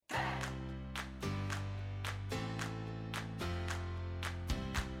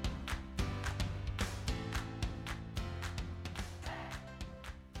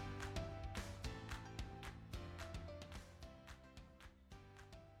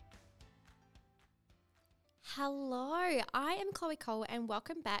Hello, I am Chloe Cole and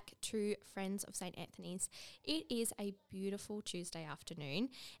welcome back to Friends of St. Anthony's. It is a beautiful Tuesday afternoon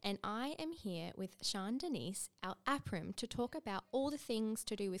and I am here with Sharn De Nys, our APRIM, to talk about all the things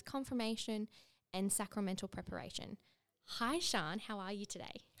to do with confirmation and sacramental preparation. Hi Sharn, how are you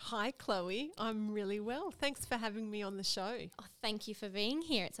today? Hi Chloe, I'm really well. Thanks for having me on the show. Oh, thank you for being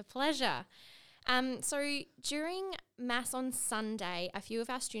here. It's a pleasure. So during Mass on Sunday, a few of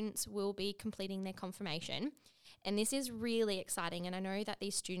our students will be completing their confirmation, and this is really exciting, and I know that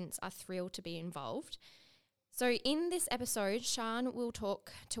these students are thrilled to be involved. So in this episode, Sharn will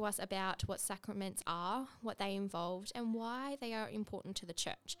talk to us about what sacraments are, what they involved, and why they are important to the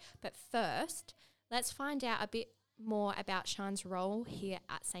church. But first, let's find out a bit more about Sharn's role here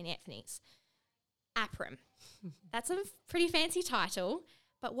at St. Anthony's. APRIM. That's a pretty fancy title.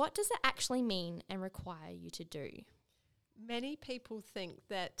 But what does it actually mean and require you to do? Many people think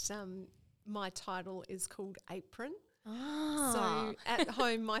that my title is called apron. Oh. So at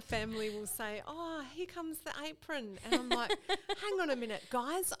home, my family will say, "Oh, here comes the apron." And I'm like, hang on a minute,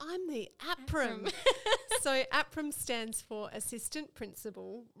 guys, I'm the APRIM. So APRIM stands for Assistant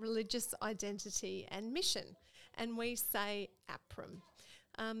Principal, Religious Identity and Mission. And we say APRIM.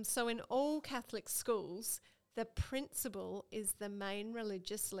 So in all Catholic schools, the principal is the main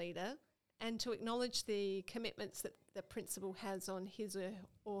religious leader, and to acknowledge the commitments that the principal has on his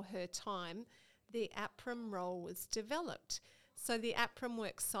or her time, the APRIM role was developed. So the APRIM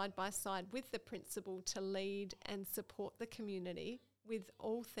works side by side with the principal to lead and support the community with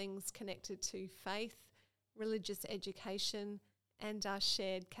all things connected to faith, religious education, and our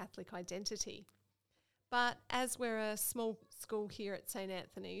shared Catholic identity. But as we're a small school here at St.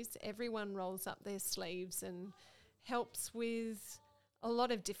 Anthony's, everyone rolls up their sleeves and helps with a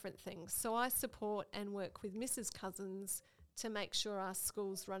lot of different things. So I support and work with Mrs. Cousins to make sure our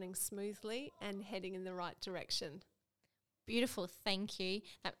school's running smoothly and heading in the right direction. Beautiful, thank you.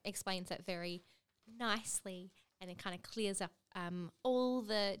 That explains that very nicely, and it kind of clears up all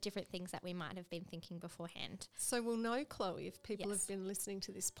the different things that we might have been thinking beforehand. So we'll know, Chloe, if people Yes. have been listening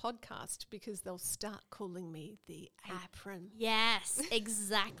to this podcast, because they'll start calling me the apron. Yes,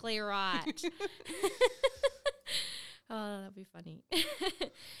 exactly right. Oh, that'll be funny.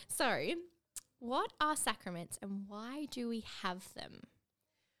 So, what are sacraments and why do we have them?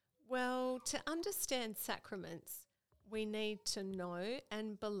 Well, to understand sacraments, we need to know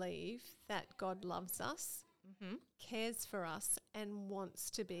and believe that God loves us, cares for us, and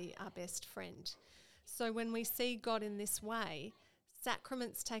wants to be our best friend. So when we see God in this way,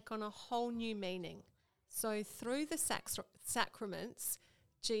 sacraments take on a whole new meaning. So through the sacraments,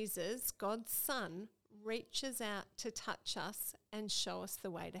 Jesus, God's Son, reaches out to touch us and show us the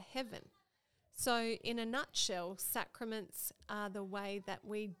way to heaven. So in a nutshell, sacraments are the way that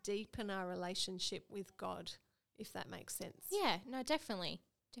we deepen our relationship with God, if that makes sense. Yeah, no, definitely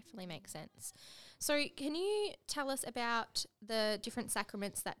makes sense. So can you tell us about the different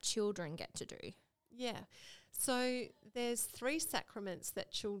sacraments that children get to do? Yeah. So there's 3 sacraments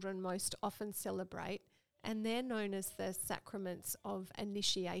that children most often celebrate, and they're known as the sacraments of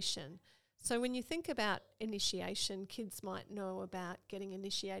initiation. So when you think about initiation, kids might know about getting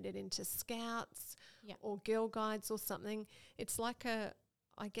initiated into Scouts or Girl Guides or something. It's like a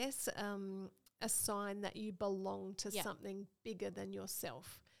sign that you belong to something bigger than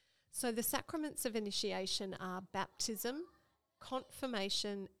yourself. So the sacraments of initiation are baptism,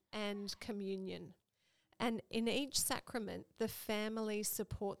 confirmation, and communion. And in each sacrament, the family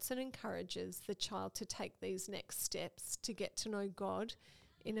supports and encourages the child to take these next steps to get to know God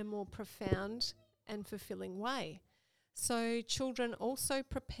in a more profound and fulfilling way. So children also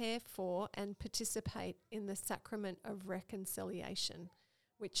prepare for and participate in the sacrament of reconciliation,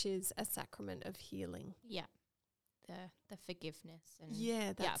 which is a sacrament of healing. Yeah. The forgiveness and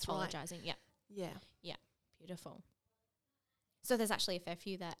that's apologizing. right. Yeah. Beautiful. So there's actually a fair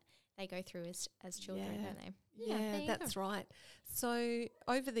few that they go through as children, don't they? Yeah, that's right. So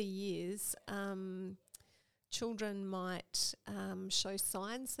over the years, children might show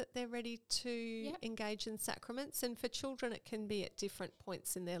signs that they're ready to engage in sacraments. And for children, it can be at different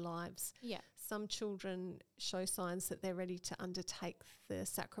points in their lives. Yeah. Some children show signs that they're ready to undertake the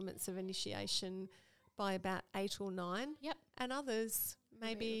sacraments of initiation by about 8 or 9. Yep. And others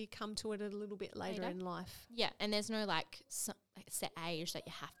maybe come to it a little bit later in life. Yeah, and there's no set age that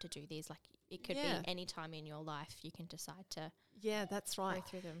you have to do these. Like it could be any time in your life you can decide to that's right. go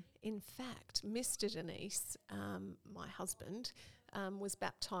through them. In fact, Mr. De Nys, my husband, was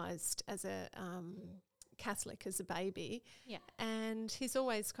baptised as a Catholic as a baby. Yeah. And he's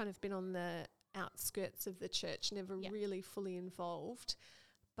always kind of been on the outskirts of the church, never really fully involved.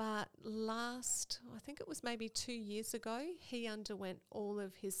 But I think it was maybe 2 years ago, he underwent all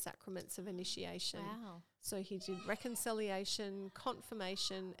of his sacraments of initiation. Wow. So he did reconciliation,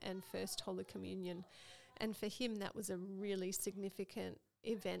 confirmation, and First Holy Communion. And for him, that was a really significant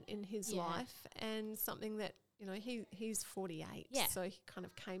event in his life, and something that, he's 48. Yeah. So he kind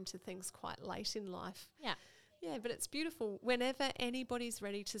of came to things quite late in life. Yeah. Yeah, but it's beautiful. Whenever anybody's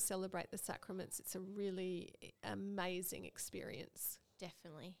ready to celebrate the sacraments, it's a really amazing experience.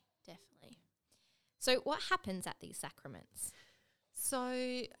 Definitely. So what happens at these sacraments?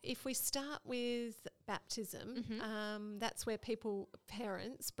 So if we start with baptism, that's where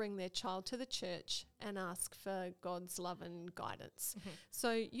parents bring their child to the church and ask for God's love and guidance.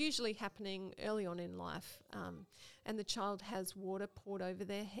 So usually happening early on in life, and the child has water poured over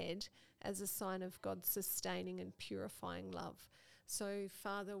their head as a sign of God's sustaining and purifying love. So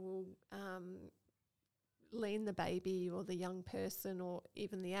father will lean the baby or the young person or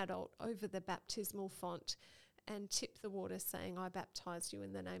even the adult over the baptismal font and tip the water, saying, I baptize you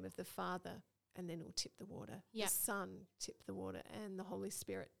in the name of the Father, and then he'll tip the water. Yep. The Son tip the water, and the Holy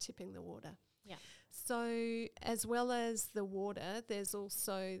Spirit tipping the water. Yeah. So as well as the water, there's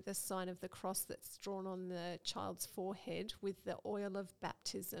also the sign of the cross that's drawn on the child's forehead with the oil of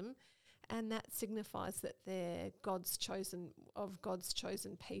baptism, and that signifies that they're God's chosen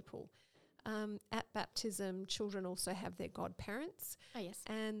people. At baptism, children also have their godparents. Oh, yes.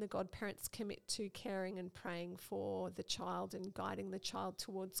 And the godparents commit to caring and praying for the child and guiding the child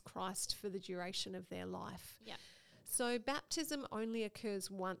towards Christ for the duration of their life. Yeah. So baptism only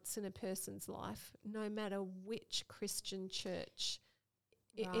occurs once in a person's life, no matter which Christian church,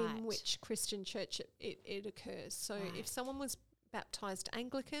 in which Christian church it occurs. So if someone was baptised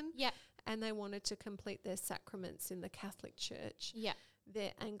Anglican and they wanted to complete their sacraments in the Catholic Church,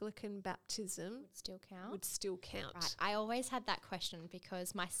 their Anglican baptism would still count. Right. I always had that question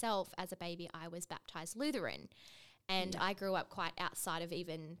because myself, as a baby, I was baptised Lutheran, and I grew up quite outside of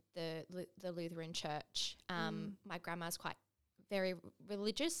even the Lutheran church. My grandma's very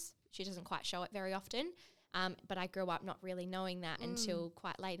religious. She doesn't quite show it very often, but I grew up not really knowing that until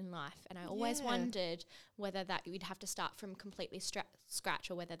quite late in life, and I always wondered whether that you'd have to start from completely scratch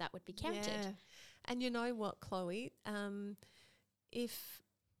or whether that would be counted. Yeah. And you know what, Chloe? I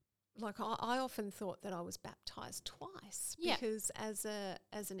often thought that I was baptised twice because as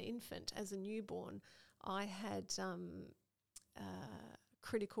an infant, as a newborn, I had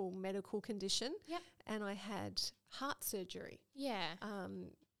critical medical condition and I had heart surgery. Yeah.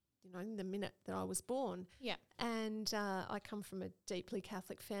 In the minute that I was born. Yeah. And I come from a deeply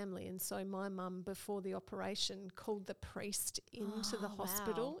Catholic family, and so my mum, before the operation, called the priest into the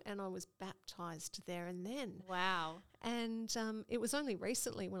hospital, and I was baptised there and then. Wow. And it was only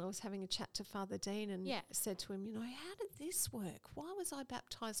recently when I was having a chat to Father Dean and said to him, how did this work? Why was I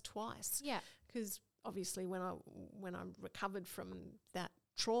baptised twice? Yeah. Because obviously when I recovered from that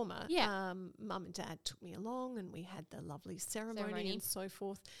trauma, Mum and Dad took me along and we had the lovely ceremony and so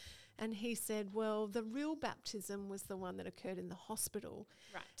forth. And he said, well, the real baptism was the one that occurred in the hospital.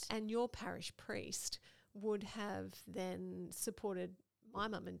 Right. And your parish priest would have then supported my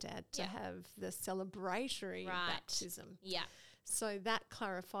mum and dad to have the celebratory baptism. Yeah. So that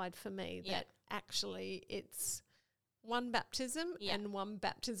clarified for me that actually it's one baptism and one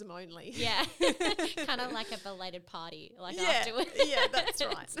baptism only. Yeah. Kind of like a belated party afterwards. Yeah, that's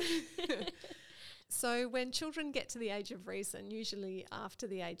right. So when children get to the age of reason, usually after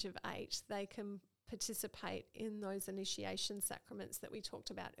the age of 8, they can participate in those initiation sacraments that we talked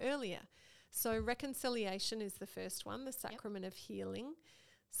about earlier. So reconciliation is the first one, the sacrament of healing.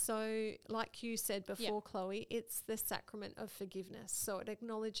 So like you said before, Chloe, it's the sacrament of forgiveness. So it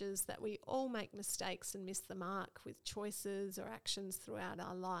acknowledges that we all make mistakes and miss the mark with choices or actions throughout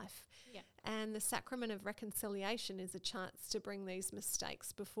our life. Yeah. And the sacrament of reconciliation is a chance to bring these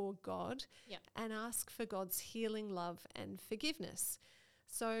mistakes before God and ask for God's healing love and forgiveness.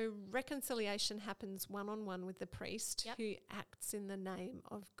 So reconciliation happens one-on-one with the priest who acts in the name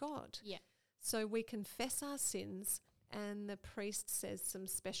of God. Yeah. So we confess our sins and the priest says some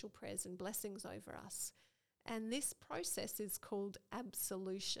special prayers and blessings over us. And this process is called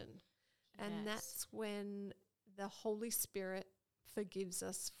absolution. Yes. And that's when the Holy Spirit forgives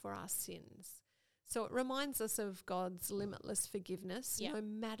us for our sins. So it reminds us of God's limitless forgiveness, no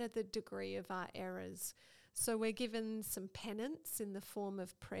matter the degree of our errors. So we're given some penance in the form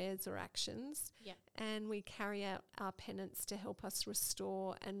of prayers or actions, and we carry out our penance to help us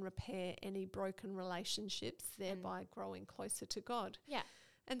restore and repair any broken relationships, thereby growing closer to God. Yeah.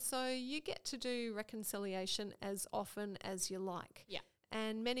 And so you get to do reconciliation as often as you like. Yeah.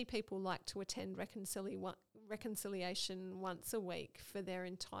 And many people like to attend reconciliation once a week for their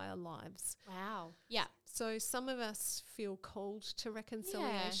entire lives. Wow. Yeah. So some of us feel called to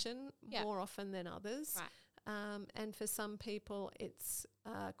reconciliation more often than others. Right. And for some people, it's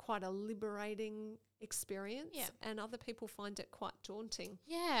quite a liberating experience, and other people find it quite daunting.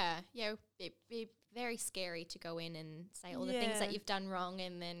 Yeah. Yeah. It'd be very scary to go in and say all the things that you've done wrong,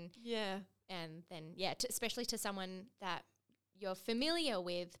 and then especially to someone that you're familiar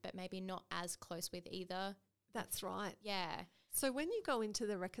with, but maybe not as close with either. That's right. Yeah. So when you go into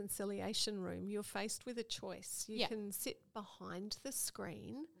the reconciliation room, you're faced with a choice. You can sit behind the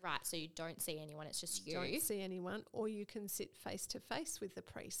screen. Right, so you don't see anyone, it's just you. Don't see anyone, or you can sit face to face with the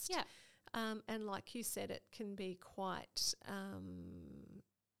priest. Yeah. And like you said, it can be quite,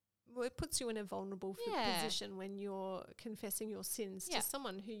 it puts you in a vulnerable position when you're confessing your sins to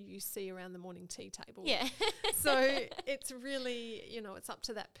someone who you see around the morning tea table. Yeah. So it's really, it's up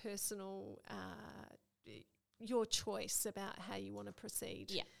to that personal your choice about how you want to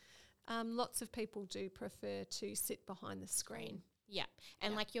proceed. Yeah. Lots of people do prefer to sit behind the screen. Yeah.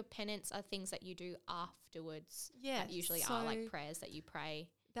 And like your penance are things that you do afterwards. Yeah. That usually are like prayers that you pray.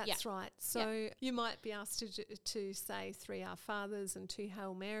 That's right. So you might be asked to say 3 Our Fathers and 2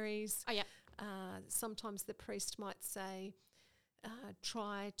 Hail Marys. Oh, yeah. Sometimes the priest might say,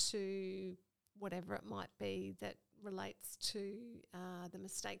 try to, whatever it might be that relates to the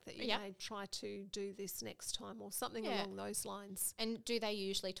mistake that you made, try to do this next time, or something along those lines. And do they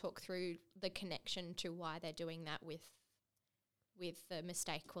usually talk through the connection to why they're doing that with the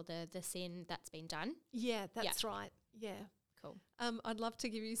mistake or the sin that's been done? Yeah, that's right. Yeah. Cool. I'd love to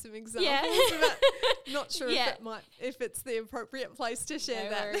give you some examples. Yeah. But not sure if it's the appropriate place to share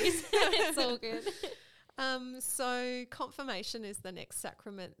that. It's all good. So confirmation is the next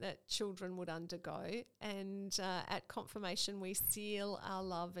sacrament that children would undergo, and at confirmation we seal our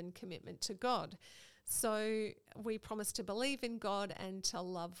love and commitment to God. So we promise to believe in God and to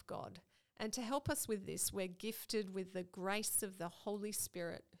love God. And to help us with this, we're gifted with the grace of the Holy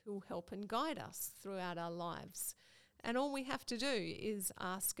Spirit who will help and guide us throughout our lives. And all we have to do is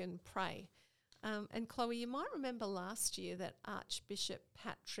ask and pray. And Chloe, you might remember last year that Archbishop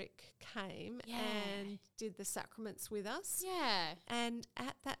Patrick came and did the sacraments with us. Yeah. And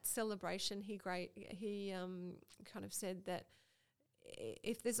at that celebration, he kind of said that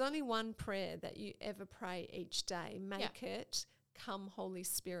if there's only one prayer that you ever pray each day, make it, "Come, Holy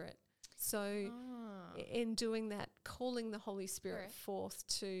Spirit." So in doing that, calling the Holy Spirit forth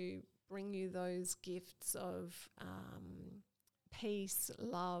to bring you those gifts of peace,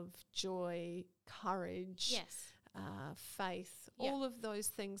 love, joy, courage, faith, all of those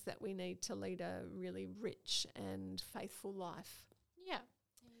things that we need to lead a really rich and faithful life. Yeah,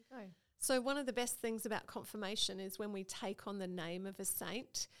 there you go. So one of the best things about confirmation is when we take on the name of a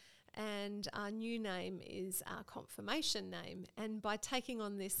saint, and our new name is our confirmation name. And by taking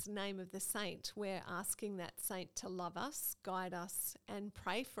on this name of the saint, we're asking that saint to love us, guide us, and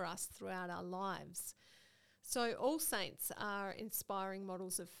pray for us throughout our lives. So all saints are inspiring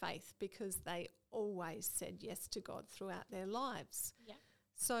models of faith because they always said yes to God throughout their lives. Yeah.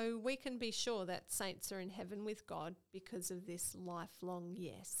 So we can be sure that saints are in heaven with God because of this lifelong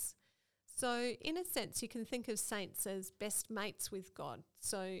yes. So in a sense, you can think of saints as best mates with God.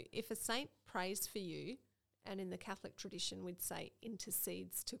 So if a saint prays for you, and in the Catholic tradition we'd say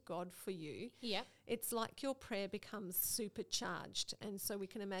intercedes to God for you, it's like your prayer becomes supercharged. And so we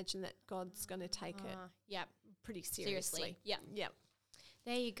can imagine that God's going to take it pretty seriously. Yeah.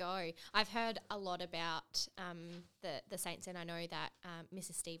 There you go. I've heard a lot about the saints, and I know that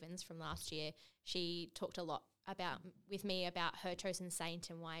Mrs. Stevens from last year, she talked a lot with me about her chosen saint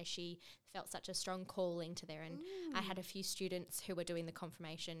and why she felt such a strong calling to there. And I had a few students who were doing the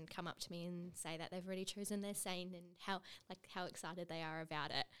confirmation come up to me and say that they've already chosen their saint and how excited they are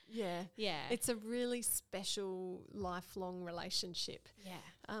about it. Yeah. It's a really special lifelong relationship.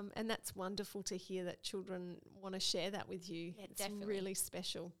 Yeah. And that's wonderful to hear that children want to share that with you. Yeah, it's definitely. Really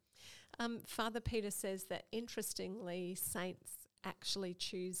special. Father Peter says that interestingly, saints actually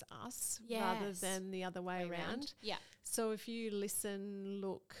choose us rather than the other way around. Yeah. So if you listen,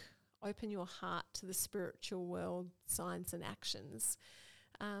 look, open your heart to the spiritual world, signs and actions,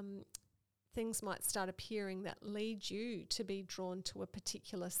 things might start appearing that lead you to be drawn to a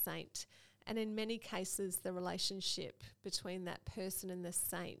particular saint. And in many cases, the relationship between that person and the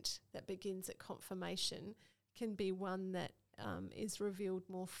saint that begins at confirmation can be one that is revealed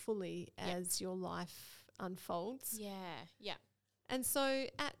more fully as your life unfolds. Yeah. And so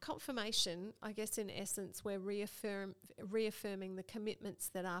at confirmation, I guess in essence, we're reaffirming the commitments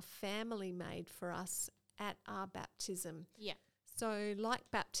that our family made for us at our baptism. Yeah. So like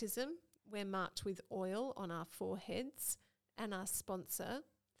baptism, we're marked with oil on our foreheads, and our sponsor,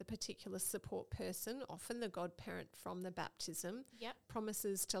 the particular support person, often the godparent from the baptism, Yep.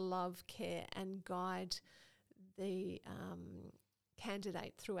 promises to love, care and guide the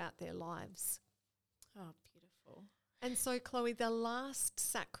candidate throughout their lives. Oh, beautiful. And so, Chloe, the last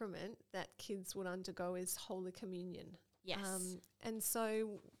sacrament that kids would undergo is Holy Communion. Yes. And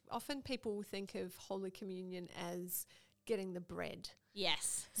so often people will think of Holy Communion as getting the bread.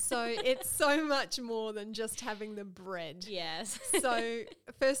 Yes. So it's so much more than just having the bread. Yes. So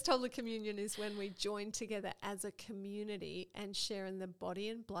first Holy Communion is when we join together as a community and share in the body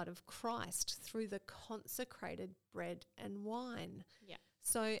and blood of Christ through the consecrated bread and wine. Yeah.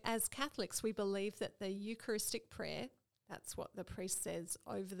 So as Catholics, we believe that the Eucharistic prayer, that's what the priest says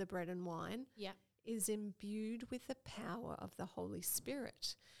over the bread and wine, Yeah. is imbued with the power of the Holy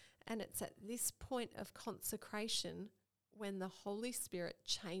Spirit. And it's at this point of consecration when the Holy Spirit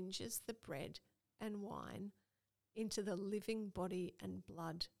changes the bread and wine into the living body and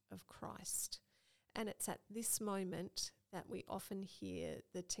blood of Christ. And it's at this moment that we often hear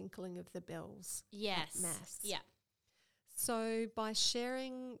the tinkling of the bells Yes. at Mass. Yeah. So by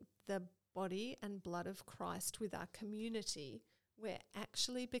sharing the body and blood of Christ with our community, we're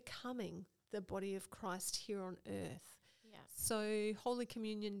actually becoming the body of Christ here on earth. Yeah. So Holy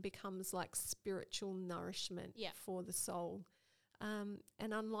Communion becomes like spiritual nourishment Yeah. for the soul. And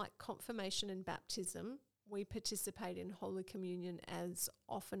unlike confirmation and baptism, we participate in Holy Communion as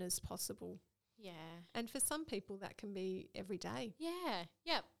often as possible. Yeah. And for some people, that can be every day. Yeah.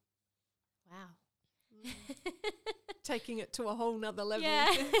 Yep. Wow. Taking it to a whole nother level. Yeah.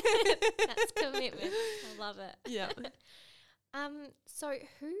 That's commitment. I love it. Yeah. So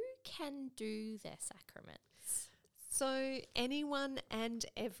who can do their sacraments? So anyone and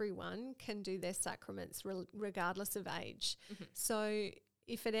everyone can do their sacraments regardless of age. Mhm. So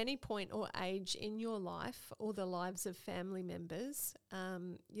if at any point or age in your life or the lives of family members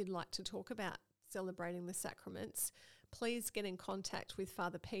you'd like to talk about celebrating the sacraments, please get in contact with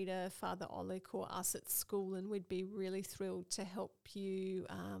Father Peter, Father Oleg or us at school, and we'd be really thrilled to help you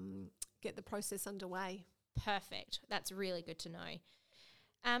get the process underway. Perfect. That's really good to know.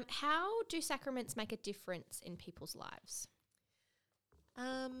 How do sacraments make a difference in people's lives?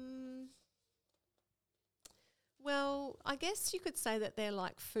 Well, I guess you could say that they're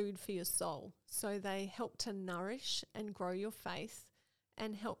like food for your soul. So they help to nourish and grow your faith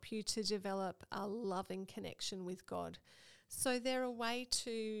and help you to develop a loving connection with God. So they're a way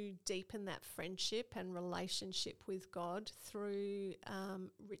to deepen that friendship and relationship with God through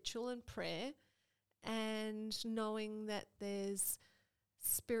ritual and prayer, and knowing that there's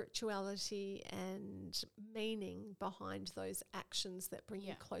spirituality and meaning behind those actions that bring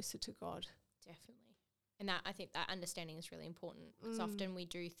you closer to God. Definitely. And that, I think that understanding is really important, because often we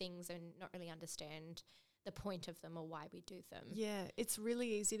do things and not really understand the point of them or why we do them. Yeah, it's really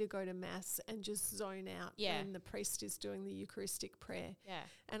easy to go to Mass and just zone out when the priest is doing the Eucharistic prayer. Yeah.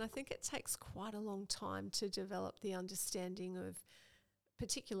 And I think it takes quite a long time to develop the understanding of,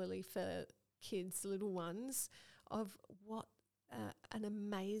 particularly for kids, little ones, of what an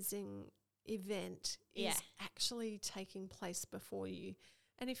amazing event is actually taking place before you.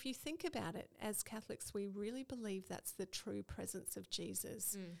 And if you think about it, as Catholics, we really believe that's the true presence of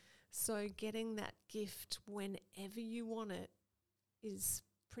Jesus. So getting that gift whenever you want it is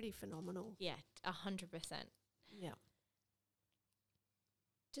pretty phenomenal. Yeah, 100%. Yeah.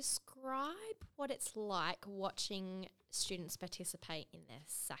 Describe what it's like watching students participate in their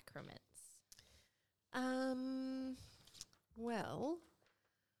sacraments. Well,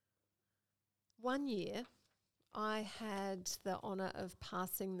 one year I had the honour of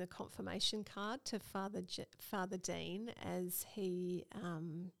passing the confirmation card to Father Dean as he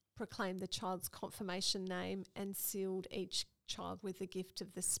proclaimed the child's confirmation name and sealed each child with the gift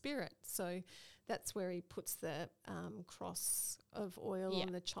of the Spirit. So that's where he puts the cross of oil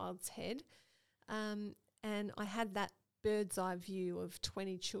on the child's head. And I had that bird's eye view of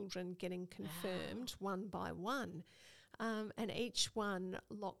 20 children getting confirmed one by one. And each one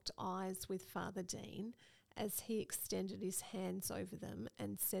locked eyes with Father Dean as he extended his hands over them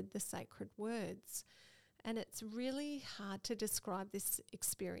and said the sacred words. And it's really hard to describe this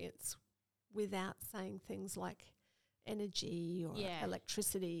experience without saying things like energy or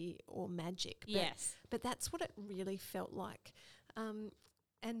electricity or magic. But that's what it really felt like.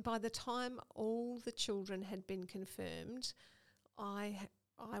 And by the time all the children had been confirmed,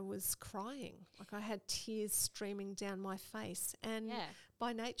 I was crying. Like, I had tears streaming down my face. And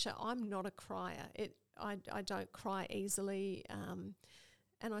by nature, I'm not a crier. I don't cry easily.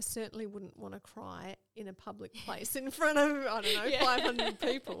 And I certainly wouldn't want to cry in a public place in front of, I don't know, 500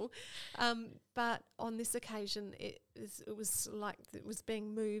 people. But on this occasion, it was like it was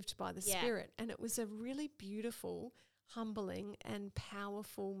being moved by the Spirit. And it was a really beautiful, humbling and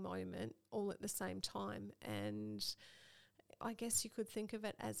powerful moment all at the same time. And I guess you could think of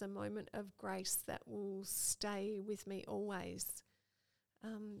it as a moment of grace that will stay with me always.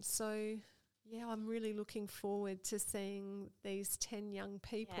 So, yeah, I'm really looking forward to seeing these 10 young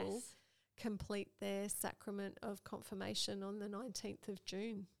people complete their sacrament of confirmation on the 19th of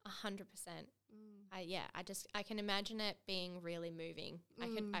June. 100%. I can imagine it being really moving.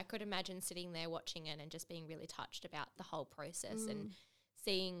 I could imagine sitting there watching it and just being really touched about the whole process and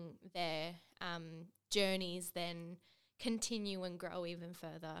seeing their journeys then continue and grow even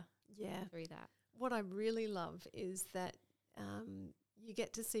further through that. What I really love is that you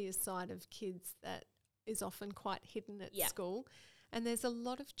get to see a side of kids that is often quite hidden at school. And there's a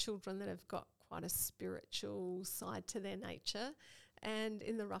lot of children that have got quite a spiritual side to their nature. And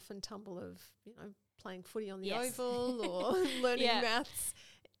in the rough and tumble of, playing footy on the oval or learning maths,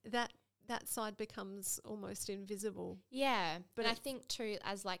 that side becomes almost invisible. Yeah, but I think too,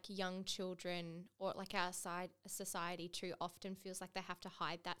 as like young children or like our society too often feels like they have to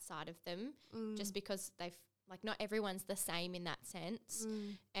hide that side of them just because they've, like, not everyone's the same in that sense,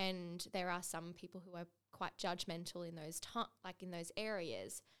 and there are some people who are quite judgmental in those in those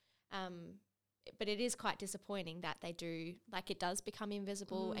areas. But it is quite disappointing that they do, like, it does become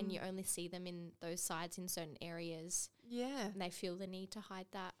invisible and you only see them in those sides in certain areas. Yeah, and they feel the need to hide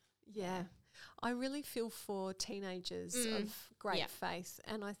that. Yeah, I really feel for teenagers of great faith,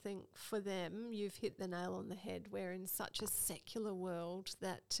 and I think for them, you've hit the nail on the head. We're in such a secular world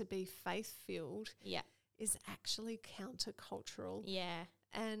that to be faith-filled is actually countercultural. Yeah.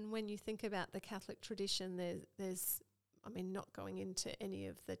 And when you think about the Catholic tradition, there's I mean, not going into any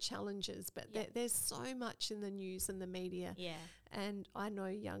of the challenges, but there's so much in the news and the media. Yeah. And I know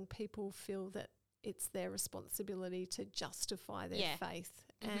young people feel that it's their responsibility to justify their faith.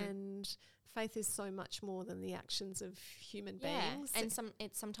 And faith is so much more than the actions of human beings. And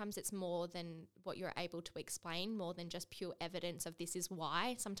sometimes it's more than what you're able to explain, more than just pure evidence of this is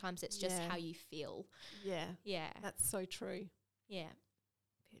why. Sometimes it's just how you feel. Yeah. Yeah. That's so true. Yeah.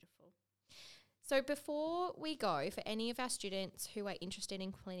 Beautiful. So before we go, for any of our students who are interested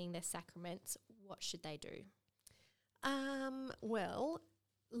in completing their sacraments, what should they do? Well,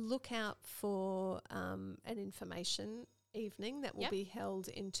 look out for an information evening that will be held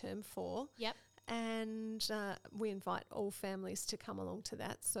in term 4. Yep. And we invite all families to come along to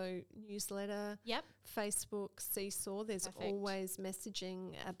that. So newsletter, Facebook, Seesaw, there's always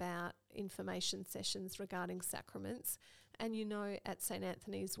messaging about information sessions regarding sacraments. And at St.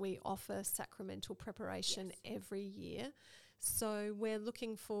 Anthony's we offer sacramental preparation every year. So we're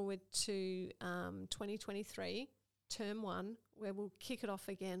looking forward to 2023, term 1, where we'll kick it off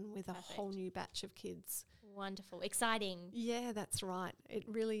again with a whole new batch of kids. Wonderful. Exciting. Yeah, that's right. It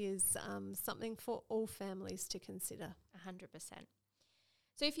really is something for all families to consider. 100%.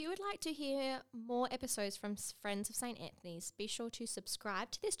 So if you would like to hear more episodes from Friends of St. Anthony's, be sure to subscribe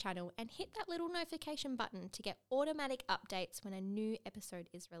to this channel and hit that little notification button to get automatic updates when a new episode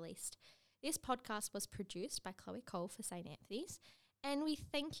is released. This podcast was produced by Chloe Cole for St. Anthony's, and we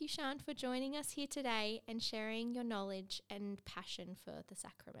thank you, Sharn, for joining us here today and sharing your knowledge and passion for the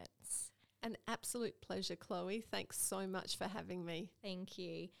sacraments. An absolute pleasure, Chloe. Thanks so much for having me. Thank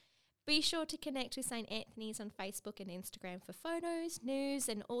you. Be sure to connect with St. Anthony's on Facebook and Instagram for photos, news,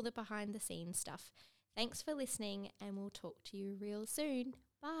 and all the behind-the-scenes stuff. Thanks for listening, and we'll talk to you real soon.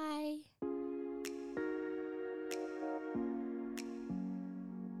 Bye.